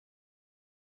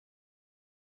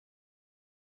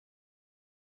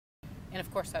And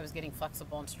of course I was getting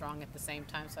flexible and strong at the same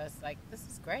time, so I was like, this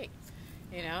is great,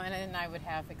 you know. And then I would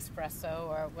have espresso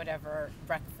or whatever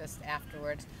breakfast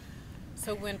afterwards.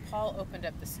 So when Paul opened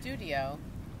up the studio,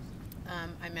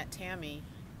 I met Tammy,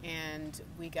 and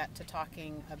we got to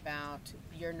talking about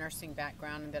your nursing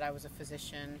background and that I was a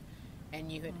physician,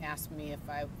 and you had asked me if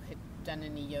I had done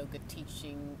any yoga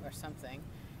teaching or something.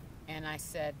 And I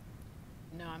said,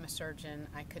 no, I'm a surgeon.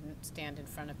 I couldn't stand in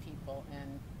front of people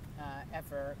and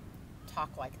ever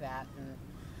talk like that.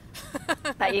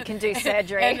 And that you can do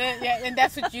surgery. and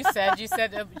that's what you said. You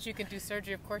said you can do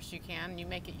surgery. Of course you can. You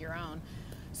make it your own.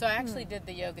 So I actually did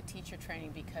the yoga teacher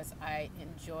training because I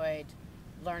enjoyed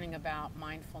learning about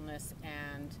mindfulness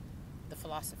and the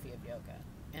philosophy of yoga.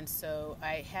 And so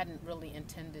I hadn't really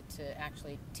intended to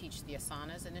actually teach the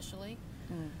asanas initially.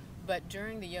 But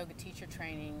during the yoga teacher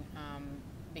training,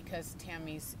 because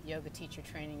Tammy's yoga teacher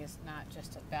training is not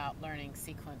just about learning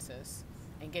sequences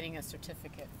and getting a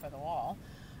certificate for the wall,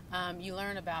 you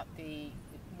learn about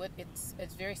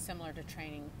it's very similar to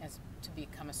training as to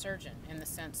become a surgeon, in the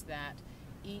sense that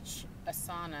each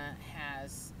asana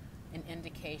has an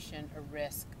indication, a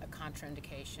risk, a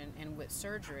contraindication, and with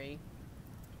surgery,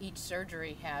 each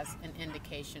surgery has an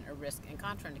indication, a risk, and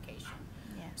contraindication.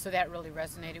 Yeah. So that really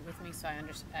resonated with me. So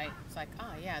it's like,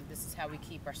 oh yeah, this is how we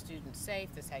keep our students safe.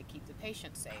 This is how we keep the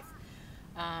patient safe.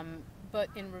 But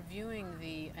in reviewing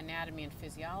the anatomy and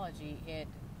physiology, it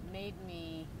made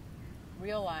me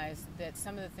realize that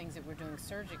some of the things that we're doing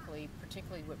surgically,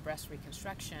 particularly with breast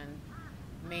reconstruction,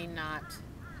 may not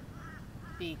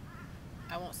be,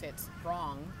 I won't say it's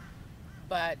wrong,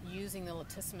 but using the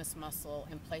latissimus muscle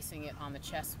and placing it on the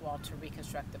chest wall to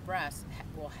reconstruct the breast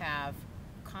will have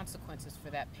consequences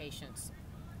for that patient's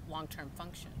long-term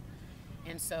function.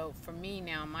 And so for me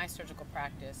now, my surgical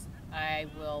practice, I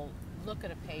will look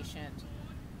at a patient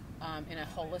in a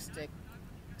holistic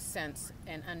sense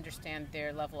and understand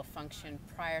their level of function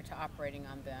prior to operating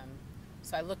on them.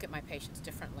 So I look at my patients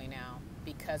differently now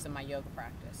because of my yoga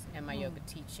practice and my yoga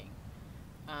teaching.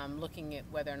 Looking at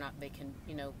whether or not they can,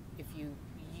 you know, if you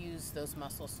use those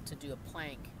muscles to do a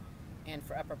plank and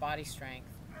for upper body strength,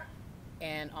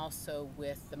 and also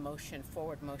with the motion,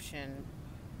 forward motion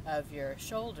of your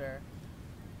shoulder,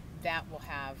 that will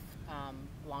have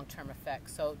long-term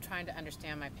effects. So trying to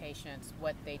understand my patients,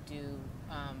 what they do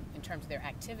in terms of their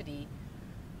activity,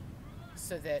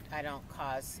 so that I don't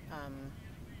cause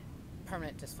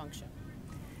permanent dysfunction.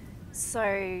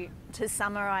 So to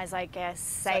summarize, I guess,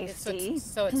 safety.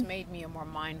 So it's made me a more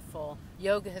mindful,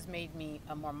 yoga has made me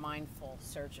a more mindful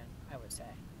surgeon, I would say.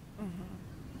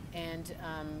 And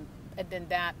then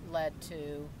that led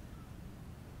to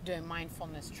doing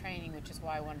mindfulness training, which is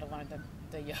why I wanted to learn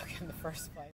the yoga in the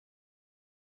first place.